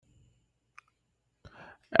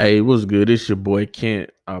Hey, what's good? It's your boy Kent.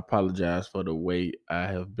 I apologize for the wait. I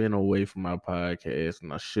have been away from my podcast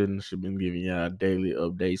and I shouldn't should been giving y'all daily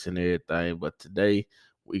updates and everything. But today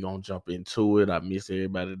we gonna jump into it. I miss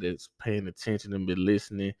everybody that's paying attention and been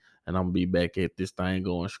listening, and I'm gonna be back at this thing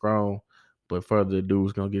going strong. But further ado,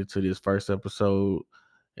 we're gonna get to this first episode,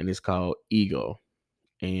 and it's called Ego.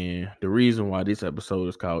 And the reason why this episode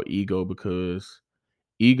is called Ego because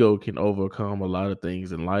ego can overcome a lot of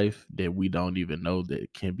things in life that we don't even know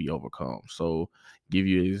that can be overcome. So, give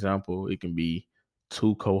you an example, it can be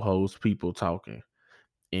two co-hosts, people talking,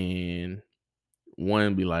 and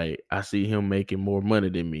one be like, I see him making more money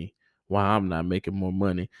than me. Why I'm not making more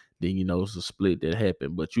money? Then it's a split that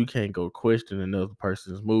happened. But you can't go question another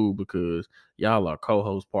person's move because y'all are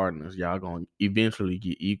co-host partners. Y'all gonna eventually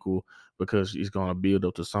get equal because it's gonna build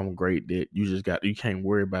up to something great that you can't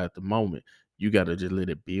worry about at the moment. You gotta just let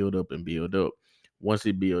it build up and build up. Once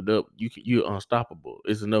it build up, you're unstoppable.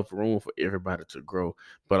 It's enough room for everybody to grow.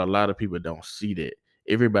 But a lot of people don't see that.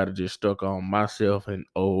 Everybody just stuck on myself and,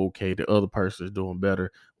 oh, okay, the other person is doing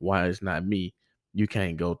better. Why it's not me? You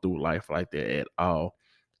can't go through life like that at all.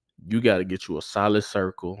 You got to get you a solid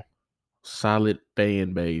circle, solid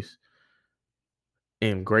fan base,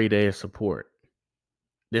 and great ass support.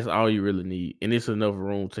 That's all you really need. And it's enough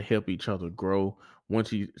room to help each other grow.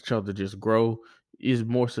 Once each other just grow, is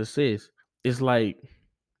more success. It's like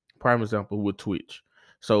prime example with Twitch.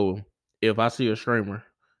 So if I see a streamer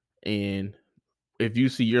and if you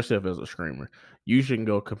see yourself as a streamer, you shouldn't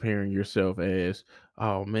go comparing yourself as,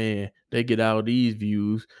 oh man, they get all these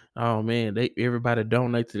views. Oh man, they everybody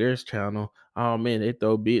donate to their channel. Oh man, they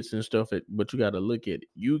throw bits and stuff but you gotta look at it.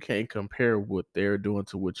 You can't compare what they're doing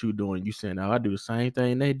to what you're doing. You saying, now I do the same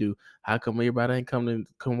thing they do. How come everybody ain't coming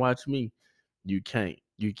to come watch me? You can't.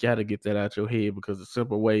 You gotta get that out your head because the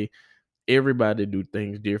simple way everybody do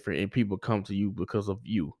things different and people come to you because of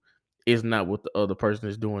you. It's not what the other person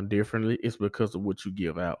is doing differently. It's because of what you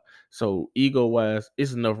give out. So ego wise,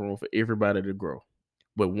 it's enough room for everybody to grow.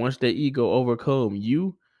 But once that ego overcome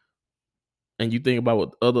you and you think about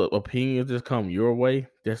what other opinions just come your way,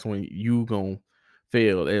 that's when you gonna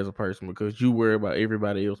fail as a person because you worry about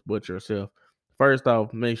everybody else but yourself. First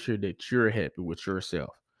off, make sure that you're happy with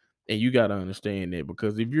yourself. And you gotta understand that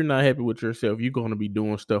because if you're not happy with yourself, you're gonna be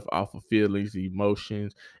doing stuff off of feelings,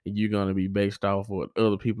 emotions, and you're gonna be based off of what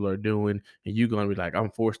other people are doing, and you're gonna be like,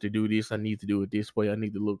 I'm forced to do this, I need to do it this way, I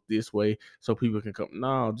need to look this way so people can come.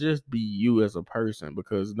 No, just be you as a person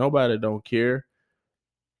because nobody don't care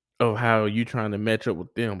of how you trying to match up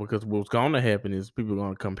with them because what's going to happen is people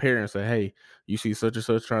going to compare and say, hey, you see such and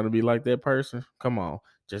such trying to be like that person. Come on,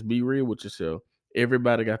 just be real with yourself.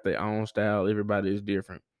 Everybody got their own style. Everybody is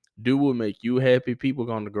different. Do what make you happy. People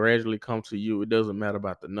going to gradually come to you. It doesn't matter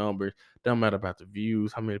about the numbers. Doesn't matter about the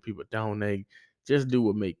views, how many people donate. Just do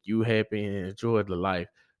what make you happy and enjoy the life.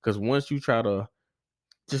 Because once you try to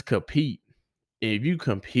just compete, if you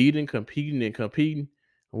competing,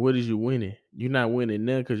 what is you winning? You're not winning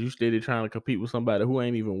now because you steady trying to compete with somebody who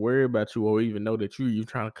ain't even worried about you or even know that you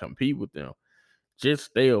trying to compete with them. Just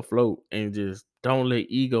stay afloat and just don't let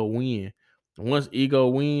ego win. Once ego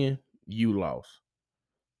win, you lost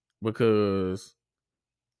because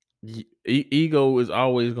ego is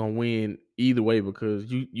always gonna win either way because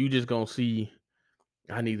you just gonna see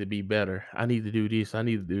I need to be better. I need to do this. I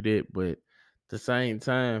need to do that. But at the same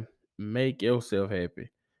time, make yourself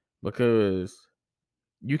happy because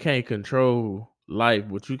you can't control life,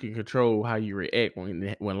 but you can control how you react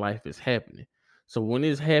when life is happening. So when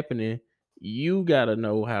it's happening, you gotta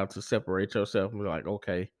know how to separate yourself and be like,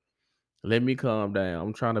 okay, let me calm down.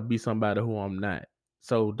 I'm trying to be somebody who I'm not.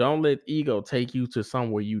 So don't let ego take you to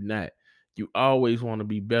somewhere you not. You always want to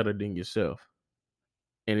be better than yourself.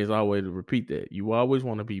 And it's always to repeat that. You always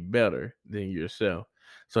want to be better than yourself.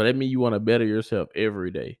 So that means you want to better yourself every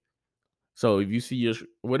day. So if you see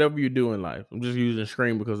whatever you do in life, I'm just using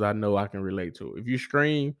Scream because I know I can relate to it. If you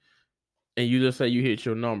Scream and you just say you hit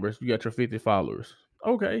your numbers, you got your 50 followers.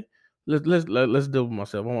 Okay, let's deal with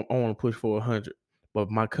myself. I want to push for 100, but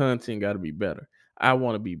my content got to be better. I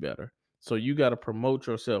want to be better. So you got to promote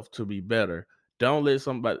yourself to be better. Don't let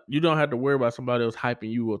somebody. You don't have to worry about somebody else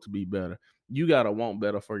hyping you up to be better. You gotta want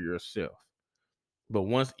better for yourself. But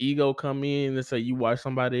once ego come in and say you watch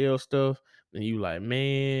somebody else stuff, and you like,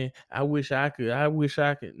 man, I wish I could. I wish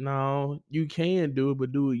I could. No, you can do it,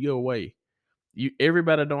 but do it your way.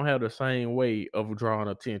 Everybody don't have the same way of drawing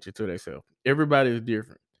attention to themselves. Everybody is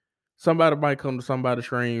different. Somebody might come to somebody's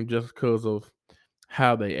stream just because of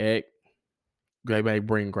how they act. They may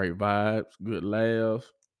bring great vibes, good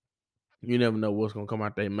laughs. You never know what's gonna come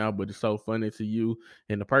out their mouth, but it's so funny to you,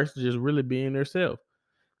 and the person just really being themselves.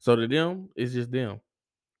 So to them, it's just them.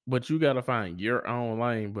 But you gotta find your own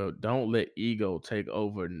lane, but don't let ego take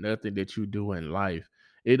over nothing that you do in life.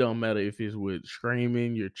 It don't matter if it's with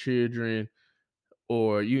screaming, your children,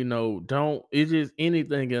 or don't it's just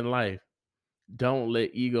anything in life. Don't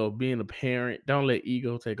let ego being a parent, don't let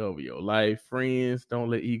ego take over your life. Friends, don't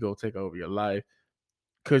let ego take over your life.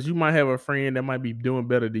 Cause you might have a friend that might be doing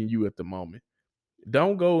better than you at the moment.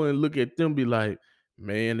 Don't go and look at them be like,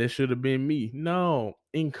 man, that should have been me. No,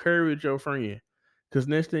 encourage your friend. Cause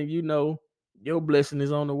next thing you know, your blessing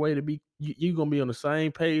is on the way to be you gonna be on the same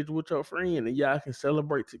page with your friend and y'all can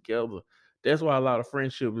celebrate together. That's why a lot of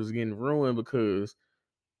friendship is getting ruined because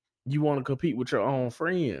you want to compete with your own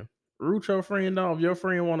friend. Root your friend off. Your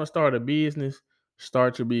friend want to start a business,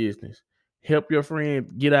 start your business. Help your friend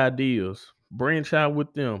get ideas. Branch out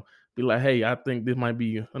with them. Be like, hey, I think this might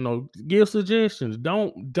be, give suggestions.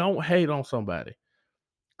 Don't hate on somebody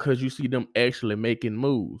because you see them actually making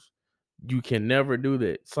moves. You can never do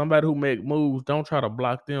that. Somebody who make moves, don't try to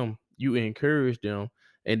block them. You encourage them,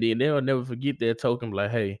 and then they'll never forget that token.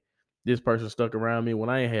 Like, hey, this person stuck around me when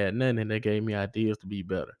I ain't had nothing, and they gave me ideas to be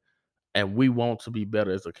better, and we want to be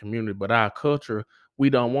better as a community. But our culture,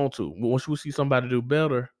 we don't want to. Once we see somebody do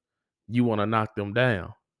better, you want to knock them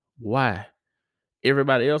down. Why?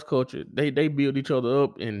 Everybody else culture, they build each other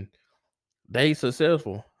up and they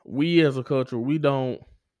successful. We as a culture, we don't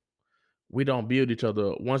build each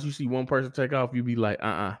other up. Once you see one person take off, you be like,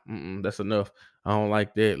 that's enough. I don't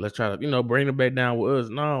like that. Let's try to, bring them back down with us.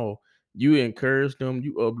 No, you encourage them,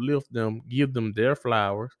 you uplift them, give them their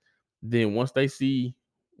flowers. Then once they see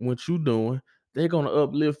what you doing, they're gonna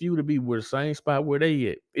uplift you to be where the same spot where they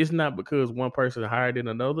at. It's not because one person higher than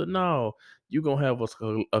another. No, you gonna have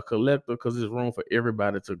a collective because there's room for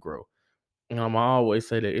everybody to grow. And I'm always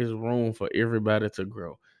say that it's room for everybody to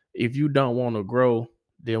grow. If you don't want to grow,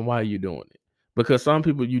 then why are you doing it? Because some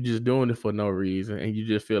people you just doing it for no reason and you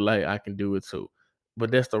just feel like I can do it too.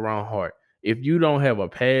 But that's the wrong heart. If you don't have a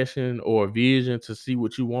passion or a vision to see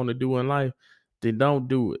what you want to do in life, then don't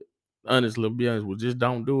do it. Honestly, be honest with you, just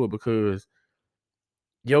don't do it because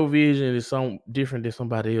your vision is some different than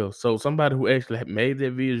somebody else. So somebody who actually made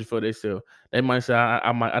that vision for themselves, they might say,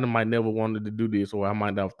 I might never wanted to do this, or I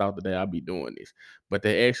might not have thought that I'd be doing this. But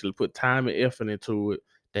they actually put time and effort into it.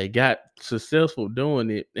 They got successful doing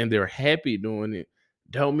it and they're happy doing it.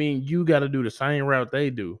 Don't mean you got to do the same route they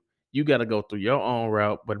do. You got to go through your own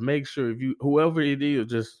route, but make sure if you whoever it is,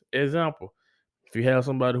 just example. If you have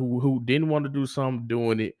somebody who didn't want to do something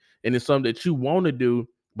doing it, and it's something that you want to do,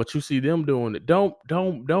 but you see them doing it, don't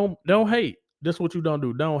hate. That's what you don't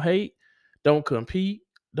do. Don't hate. Don't compete.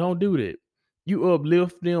 Don't do that. You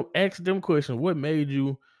uplift them. Ask them questions. What made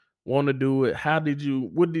you want to do it? How did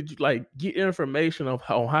you? What did you like? Get information on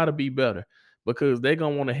how to be better because they're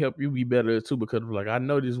gonna want to help you be better too. Because like I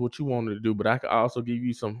know this is what you wanted to do, but I could also give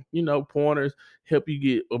you some pointers, help you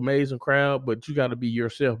get amazing crowd. But you got to be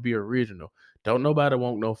yourself. Be original. Don't nobody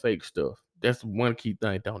want no fake stuff. That's one key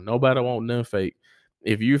thing. Don't nobody want nothing fake.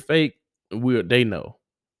 If you're fake, they know.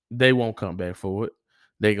 They won't come back for it.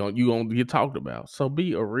 You gonna get talked about. So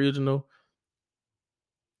be original,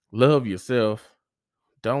 love yourself.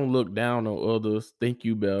 Don't look down on others, think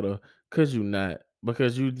you better, cause you not.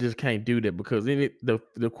 Because you just can't do that. Because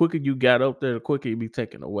the quicker you got up there, the quicker it be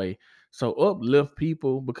taken away. So uplift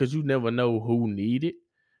people because you never know who need it.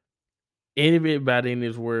 Everybody in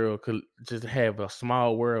this world could just have a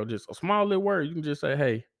small world, just a small little word. You can just say,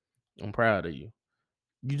 "Hey, I'm proud of you."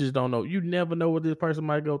 You just don't know. You never know what this person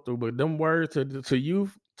might go through, but them words to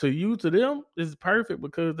them is perfect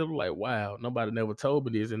because they're like, "Wow, nobody never told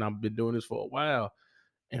me this, and I've been doing this for a while."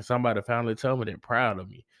 And somebody finally told me they're proud of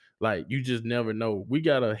me. Like you just never know. We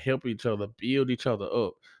gotta help each other, build each other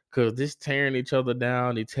up, because this tearing each other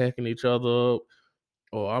down, attacking each other up,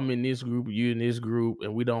 or I'm in this group, you in this group,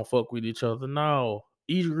 and we don't fuck with each other. No,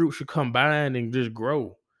 each group should combine and just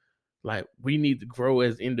grow. Like we need to grow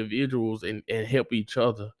as individuals and help each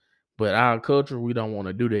other. But our culture, we don't want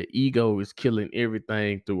to do that. Ego is killing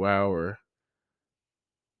everything through our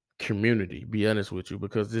community. Be honest with you,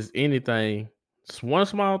 because this anything, one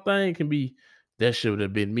small thing can be that should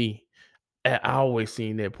have been me. I always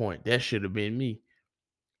seen that point. That should have been me.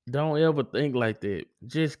 Don't ever think like that.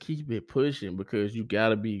 Just keep it pushing because you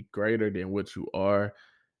gotta be greater than what you are.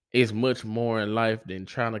 It's much more in life than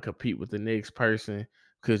trying to compete with the next person.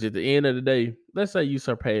 Because at the end of the day, let's say you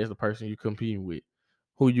surpass the person you competing with.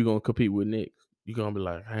 Who you gonna compete with next? You gonna be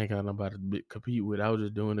like, I ain't got nobody to compete with. I was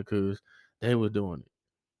just doing it because they was doing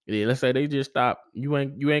it. Yeah, let's say they just stop. You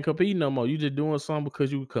ain't competing no more. You just doing something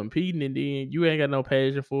because you competing, and then you ain't got no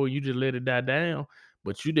passion for it. You just let it die down.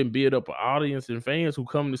 But you didn't build up an audience and fans who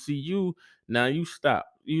come to see you. Now you stop.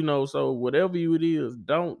 So whatever it is,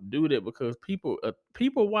 don't do that because people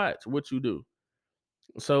watch what you do.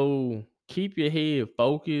 So keep your head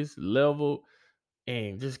focused, level,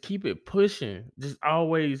 and just keep it pushing. Just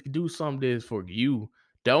always do something that's for you.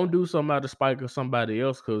 Don't do something out of spite of somebody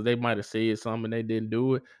else because they might have said something and they didn't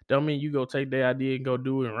do it. Don't mean you go take their idea and go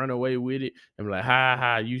do it and run away with it and be like,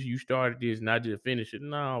 ha, you started this and I just finished it.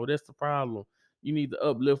 No, that's the problem. You need to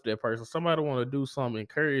uplift that person. Somebody want to do something,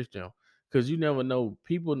 encourage them. Because you never know.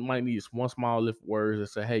 People might need one small lift words and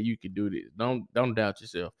say, hey, you can do this. Don't doubt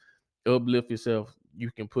yourself. Uplift yourself.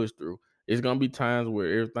 You can push through. It's gonna be times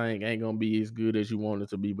where everything ain't gonna be as good as you want it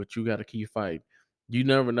to be, but you gotta keep fighting. You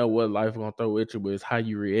never know what life gonna throw at you, but it's how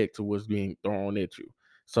you react to what's being thrown at you.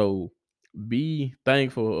 So be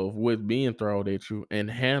thankful of what's being thrown at you and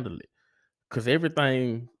handle it. Cause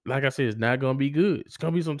everything, like I said, is not gonna be good. It's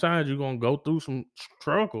gonna be sometimes you're gonna go through some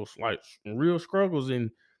struggles, like some real struggles, and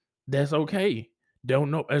that's okay.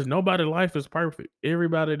 Don't know as nobody life is perfect.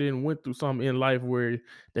 Everybody then went through something in life where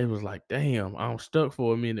they was like, damn, I'm stuck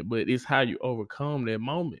for a minute. But it's how you overcome that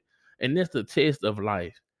moment. And that's the test of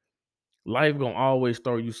life. Life gonna always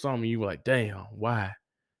throw you something. You like, damn, why?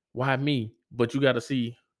 Why me? But you gotta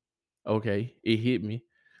see, okay, it hit me.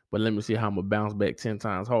 But let me see how I'm gonna bounce back 10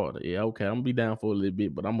 times harder. Yeah, okay, I'm gonna be down for a little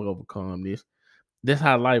bit, but I'm gonna overcome this. That's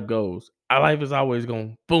how life goes. Our life is always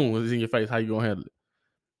gonna boom, it's in your face. How you gonna handle it?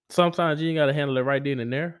 Sometimes you ain't gotta handle it right then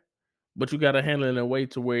and there, but you gotta handle it in a way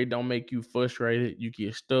to where it don't make you frustrated. You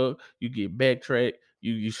get stuck, you get backtracked,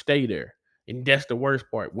 you stay there. And that's the worst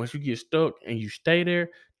part. Once you get stuck and you stay there,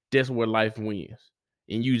 that's where life wins.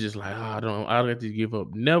 And you just like, oh, I don't have to give up.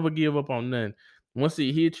 Never give up on nothing. Once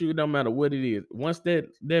it hits you, it don't matter what it is. Once that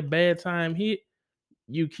bad time hit,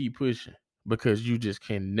 you keep pushing because you just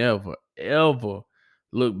can never ever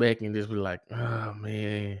look back and just be like, oh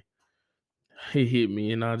man, he hit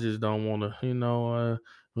me and I just don't want to,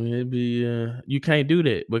 maybe you can't do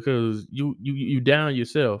that because you down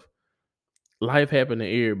yourself. Life happened to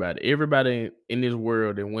everybody. Everybody in this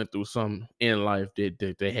world that went through something in life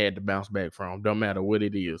that they had to bounce back from. Don't matter what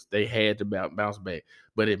it is, they had to bounce back.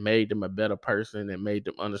 But it made them a better person. It made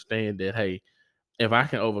them understand that hey, if I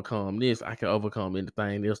can overcome this, I can overcome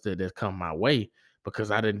anything else that's come my way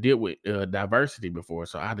because I didn't deal with diversity before.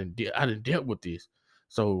 So I didn't deal with this.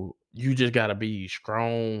 So you just gotta be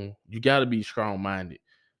strong. You gotta be strong minded.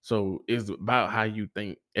 So it's about how you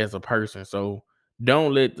think as a person. So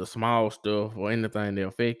don't let the small stuff or anything that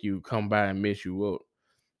affect you come by and mess you up.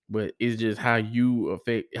 But it's just how you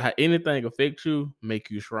affect how anything affects you,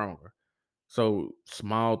 make you stronger. So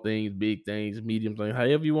small things, big things, medium things,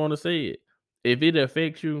 however you want to say it. If it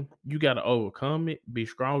affects you, you got to overcome it, be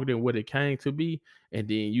stronger than what it came to be, and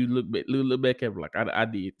then you look back at it like I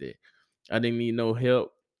did that. I didn't need no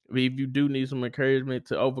help. If you do need some encouragement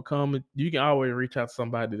to overcome it, you can always reach out to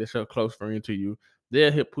somebody that's a close friend to you.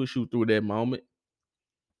 They'll help push you through that moment,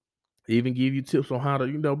 even give you tips on how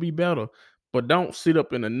to be better. But don't sit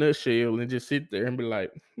up in a nutshell and just sit there and be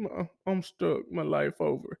like, I'm stuck, my life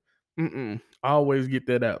over." Always get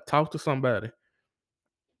that out. Talk to somebody.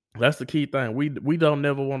 That's the key thing. We don't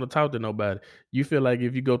never want to talk to nobody. You feel like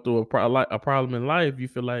if you go through a problem in life, you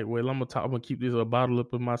feel like, well, I'm gonna keep this a bottle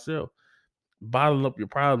up in myself. Bottling up your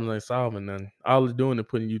problems ain't solving nothing. All it's doing is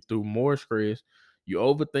putting you through more stress. You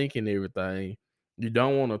overthinking everything. You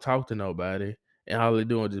don't want to talk to nobody, and all they're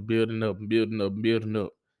doing is just building up and building up and building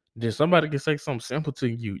up. Then somebody can say something simple to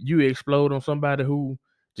you. You explode on somebody who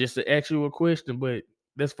just to ask you a question, but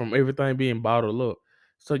that's from everything being bottled up.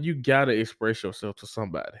 So you gotta express yourself to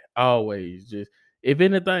somebody. Always, just if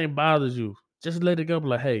anything bothers you, just let it go. Be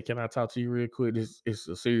like, hey, can I talk to you real quick? It's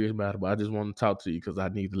a serious matter, but I just want to talk to you because I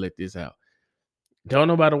need to let this out. Don't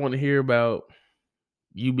nobody want to hear about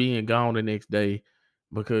you being gone the next day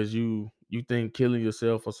because you think killing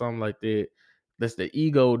yourself or something like that. That's the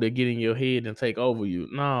ego that get in your head and take over you.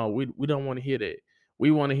 No, we don't want to hear that.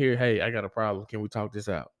 We want to hear, hey, I got a problem. Can we talk this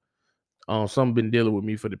out? Something been dealing with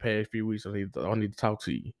me for the past few weeks. I need to talk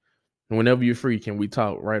to you. Whenever you're free, can we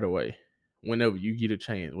talk right away? Whenever you get a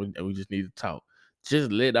chance, we just need to talk.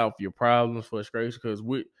 Just let off your problems, frustration, because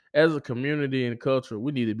we, as a community and culture,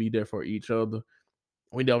 we need to be there for each other.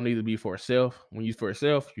 We don't need to be for self. When you for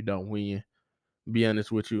self, you don't win. Be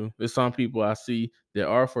honest with you. There's some people I see that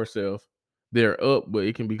are for self. They're up, but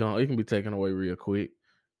it can be gone. It can be taken away real quick.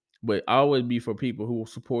 But always be for people who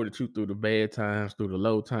supported you through the bad times, through the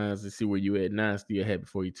low times, and see where you at now. And still happy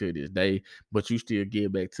for you to this day, but you still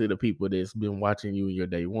give back to the people that's been watching you in your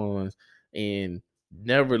day ones, and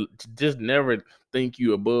never, just never think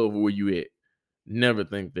you above where you at. Never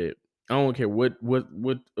think that. I don't care what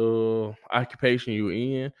occupation you're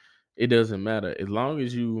in. It doesn't matter as long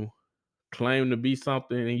as you claim to be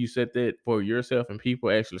something and you set that for yourself and people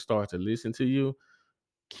actually start to listen to you,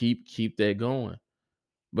 keep that going.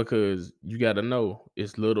 Because you gotta know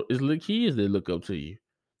it's little kids that look up to you.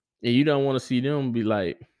 And you don't want to see them be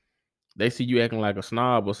like, they see you acting like a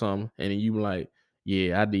snob or something, and then you be like,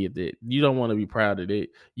 "Yeah, I did that." You don't want to be proud of that.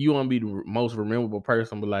 You want to be the most rememberable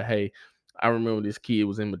person. But like, hey, I remember this kid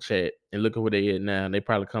was in the chat, and look at where they at now. And they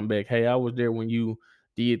probably come back, "Hey, I was there when you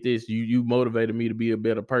did this. You motivated me to be a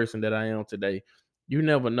better person that I am today." You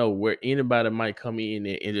never know where anybody might come in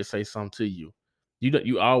and just say something to you.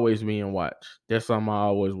 You always being watched. That's something I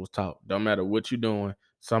always was taught. Don't matter what you're doing,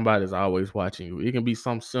 somebody's always watching you. It can be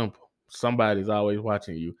something simple. Somebody's always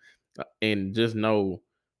watching you, and just know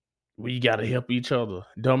we gotta help each other.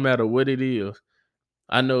 Don't matter what it is.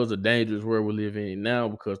 I know it's a dangerous world we live in now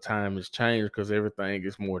because time has changed because everything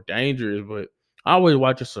is more dangerous. But always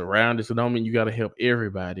watch your surroundings. It don't mean you gotta help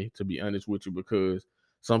everybody, to be honest with you, because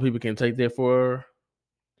some people can take that for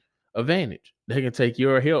advantage. They can take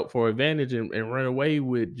your help for advantage and run away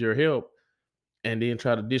with your help and then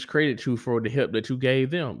try to discredit you for the help that you gave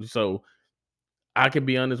them. So I can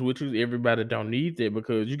be honest with you, everybody don't need that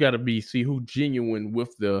because you gotta see who genuine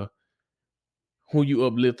with the who you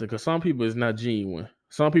uplifting, because some people is not genuine.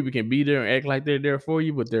 Some people can be there and act like they're there for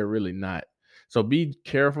you, but they're really not. So be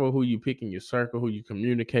careful who you pick in your circle, who you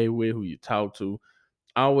communicate with, who you talk to.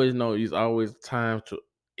 Always know it's always time to,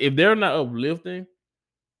 if they're not uplifting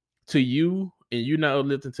to you and you're not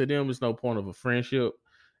uplifting to them, it's no point of a friendship.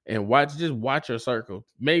 And watch your circle.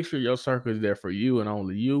 Make sure your circle is there for you and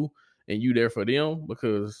only you, and you there for them,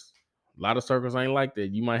 because a lot of circles ain't like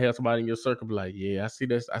that. You might have somebody in your circle be like, yeah, I see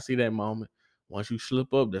that moment. Once you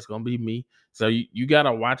slip up, that's gonna be me. So you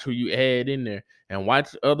gotta watch who you add in there and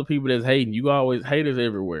watch other people that's hating. You always haters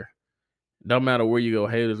everywhere. No matter where you go,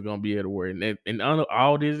 haters gonna be everywhere, and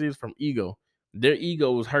all this is from ego. Their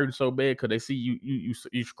ego is hurting so bad because they see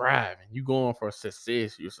you striving, you going for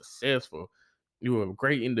success, you're successful, you're a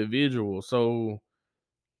great individual. So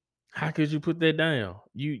how could you put that down?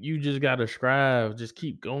 You just gotta strive, just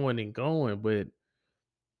keep going and going, but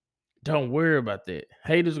don't worry about that.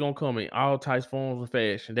 Haters gonna come in all types, forms, and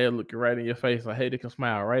fashion. They'll look you right in your face. A hater can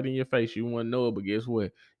smile right in your face. You wouldn't know it, but guess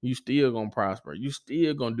what? You still gonna prosper. You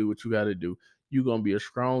still gonna do what you gotta do. You gonna be a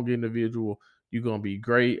strong individual. You gonna be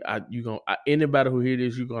great. Anybody who hear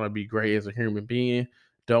this, you gonna be great as a human being.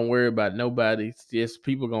 Don't worry about nobody. It's just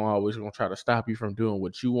people always gonna try to stop you from doing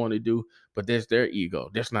what you want to do, but that's their ego.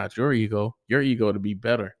 That's not your ego. Your ego to be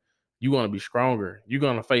better. You want to be stronger. You're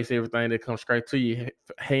gonna face everything that comes straight to you,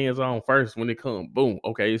 hands on first. When it comes, boom,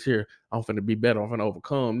 okay, it's here. I'm finna be better. I'm finna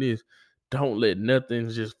overcome this. Don't let nothing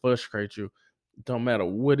just frustrate you. Don't matter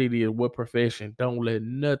what it is, what profession. Don't let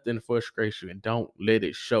nothing frustrate you, and don't let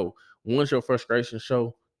it show. Once your frustration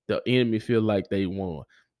show, the enemy feel like they won.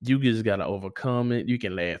 You just gotta overcome it. You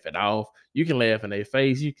can laugh it off. You can laugh in their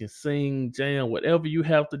face. You can sing, jam, whatever you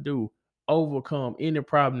have to do. Overcome any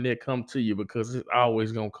problem that come to you, because it's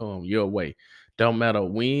always gonna come your way. Don't matter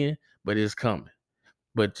when, but it's coming.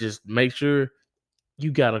 But just make sure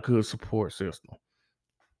you got a good support system.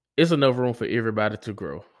 It's enough room for everybody to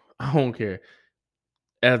grow. I don't care.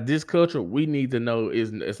 As this culture, we need to know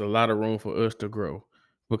is it's a lot of room for us to grow.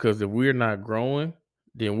 Because if we're not growing,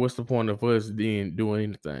 then what's the point of us then doing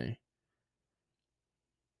anything?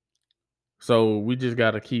 So we just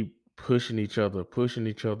gotta keep pushing each other, pushing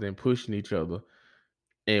each other, and pushing each other.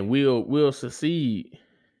 And we'll succeed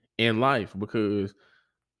in life because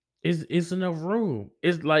it's enough room.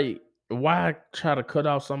 It's like, why try to cut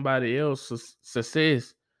off somebody else's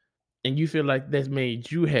success and you feel like that's made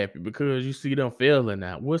you happy because you see them failing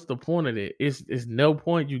now? What's the point of that? It's no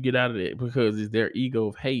point you get out of it, because it's their ego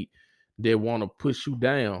of hate that want to push you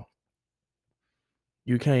down.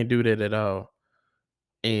 You can't do that at all.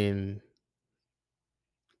 And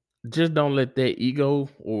just don't let that ego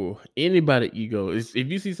or anybody ego is, if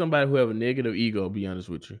you see somebody who have a negative ego, be honest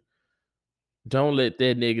with you, don't let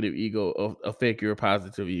that negative ego affect your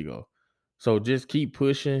positive ego. So just keep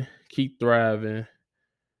pushing, keep thriving.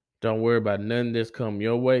 Don't worry about nothing that's come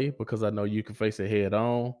your way, because I know you can face it head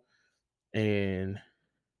on. And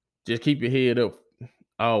just keep your head up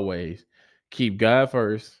always. Keep God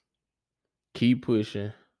first. Keep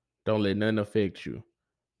pushing. Don't let nothing affect you.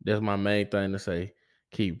 That's my main thing to say.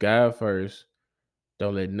 Keep God first.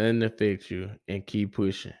 Don't let nothing affect you, and keep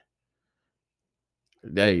pushing.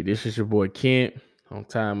 Hey, this is your boy Kent on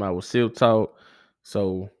Time Out with Silk Talk.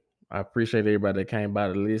 So I appreciate everybody that came by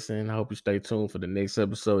to listen. I hope you stay tuned for the next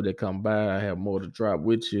episode that come by. I have more to drop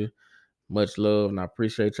with you. Much love, and I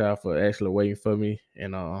appreciate y'all for actually waiting for me.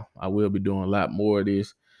 And I will be doing a lot more of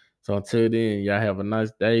this. So until then, y'all have a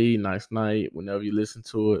nice day, nice night, whenever you listen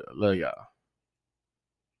to it. I love y'all.